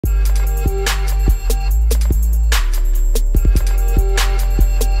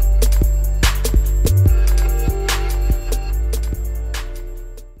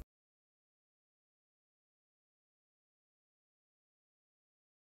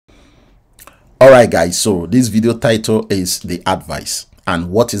All right, guys, so this video title is the advice.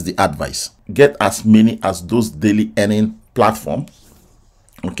 And what is the advice? Get as many as those daily earning platform,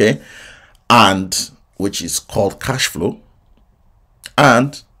 okay, and which is called cash flow.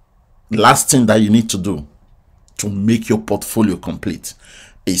 And last thing that you need to do to make your portfolio complete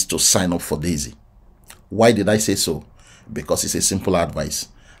is to sign up for Daisy. Why did I say so? Because it's a simple advice.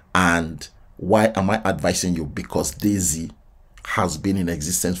 And why am I advising you? Because Daisy has been in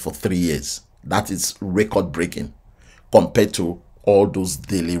existence for 3 years. That is record breaking compared to all those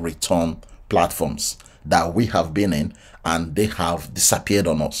daily return platforms that we have been in, and they have disappeared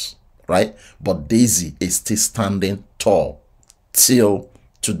on us, right? But Daisy is still standing tall till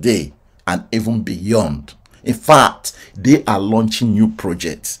today and even beyond. In fact, they are launching new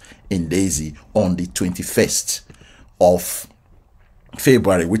projects in Daisy on the 21st of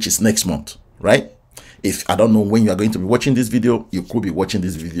February, which is next month, right? If I don't know when you are going to be watching this video, you could be watching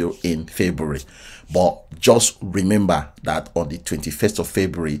this video in February. But just remember that on the 21st of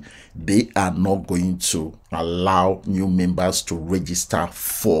February, they are not going to allow new members to register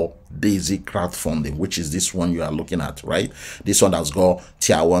for Daisy crowdfunding, which is this one you are looking at, right? This one that's got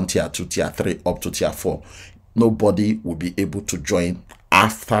tier 1, tier 2, tier 3, up to tier 4. Nobody will be able to join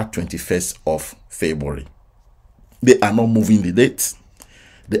after 21st of February. They are not moving the date.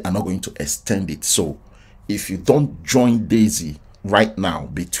 They are not going to extend it. So if you don't join Daisy right now,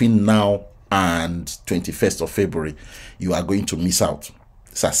 between now and 21st of February, you are going to miss out.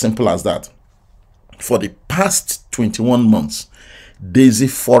 It's as simple as that. For the past 21 months, Daisy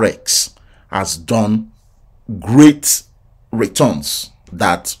Forex has done great returns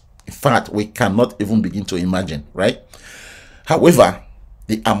that, in fact, we cannot even begin to imagine, right? However,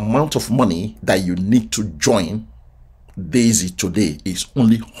 the amount of money that you need to join Daisy today is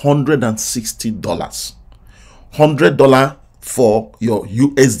only $160. $100 for your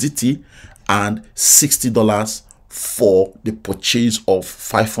USDT and $60 for the purchase of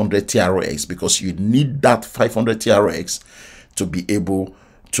 500 TRX, because you need that 500 TRX to be able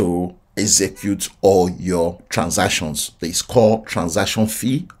to execute all your transactions. It's called transaction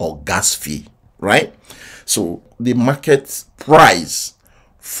fee or gas fee, right? So the market price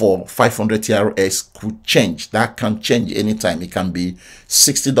for 500 TRX could change. That can change anytime. It can be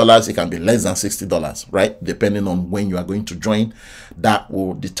 $60, it can be less than $60, right? Depending on when you are going to join, that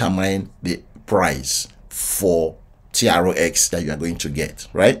will determine the price for TRX that you are going to get,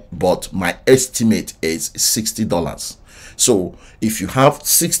 right? But my estimate is $60. So if you have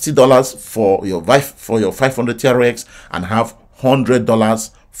 $60 for your 500 TRX and have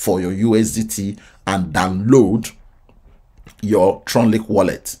 $100 for your USDT and download your Tronlink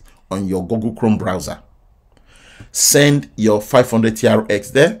wallet on your Google Chrome browser, send your 500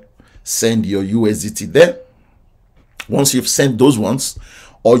 TRX there, send your USDT there. Once you've sent those ones,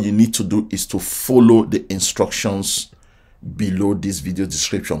 all you need to do is to follow the instructions below this video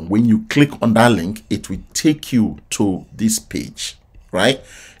description. When you click on that link, it will take you to this page, right?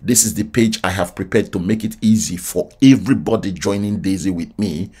 This is the page I have prepared to make it easy for everybody joining Daisy with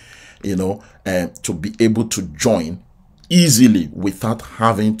me, you know, to be able to join easily without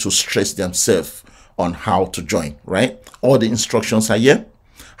having to stress themselves on how to join, right? All the instructions are here: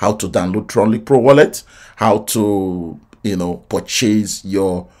 how to download Tronlink Pro wallet, how to, you know, purchase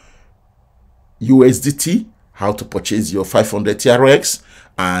your USDT, how to purchase your 500 TRX,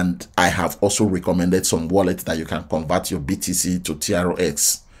 and I have also recommended some wallets that you can convert your BTC to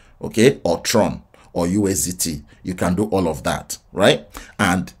TRX, okay, or Tron or USDT. You can do all of that, right?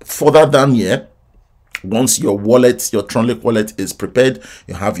 And further down here, once your wallet, your Tronlink wallet is prepared,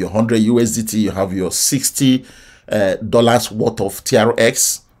 you have your 100 USDT, you have your $60 worth of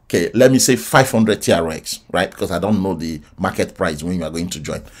TRX. Okay, let me say 500 TRX, right? Because I don't know the market price when you are going to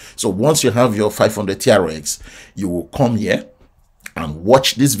join. So once you have your 500 TRX, you will come here and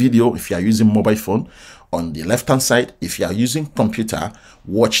watch this video. If you are using mobile phone, on the left hand side. If you are using computer,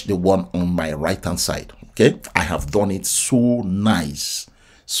 watch the one on my right hand side. Okay, I have done it so nice,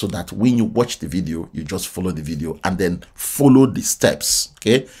 so that when you watch the video, you just follow the video and then follow the steps.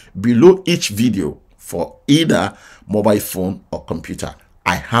 Okay, below each video for either mobile phone or computer,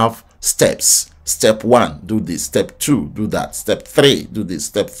 I have steps. Step 1, do this. Step 2, do that. Step 3, do this.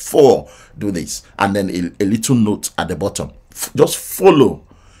 Step 4, do this. And then a little note at the bottom. Just follow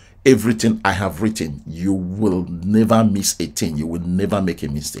everything I have written. You will never miss a thing. You will never make a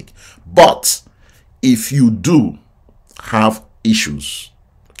mistake. But if you do have issues,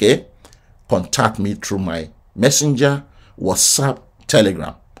 okay, contact me through my Messenger, WhatsApp,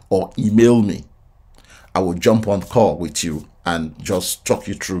 Telegram, or email me. I will jump on call with you and just talk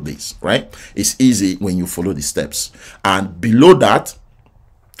you through this, right? It's easy when you follow the steps. And below that,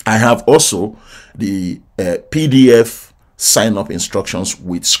 I have also the PDF sign up instructions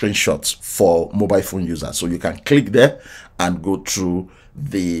with screenshots for mobile phone users. So you can click there and go through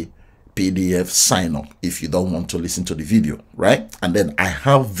the PDF sign up if you don't want to listen to the video, right? And then I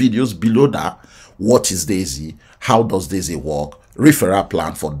have videos below that. What is Daisy? How does Daisy work? Referral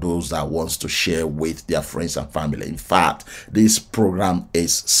plan for those that wants to share with their friends and family. In fact, this program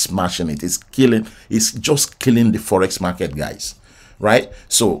is smashing it. It's just killing the forex market, guys, right?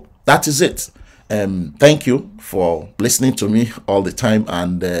 So that is it. Thank you for listening to me all the time,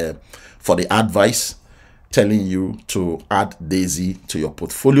 and for the advice telling you to add Daisy to your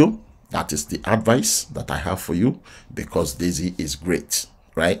portfolio. That is the advice that I have for you, because Daisy is great,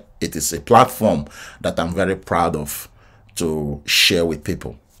 right? It is a platform that I'm very proud of to share with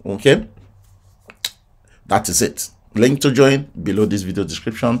people. Okay, that is it. Link to join below this video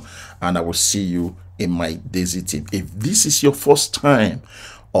description, and I will see you in my Daisy team. If this is your first time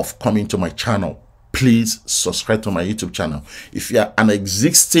of coming to my channel, please subscribe to my YouTube channel. If you are an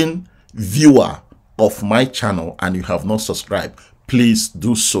existing viewer of my channel and you have not subscribed, please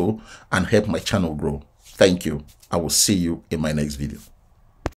do so and help my channel grow. Thank you. I will see you in my next video.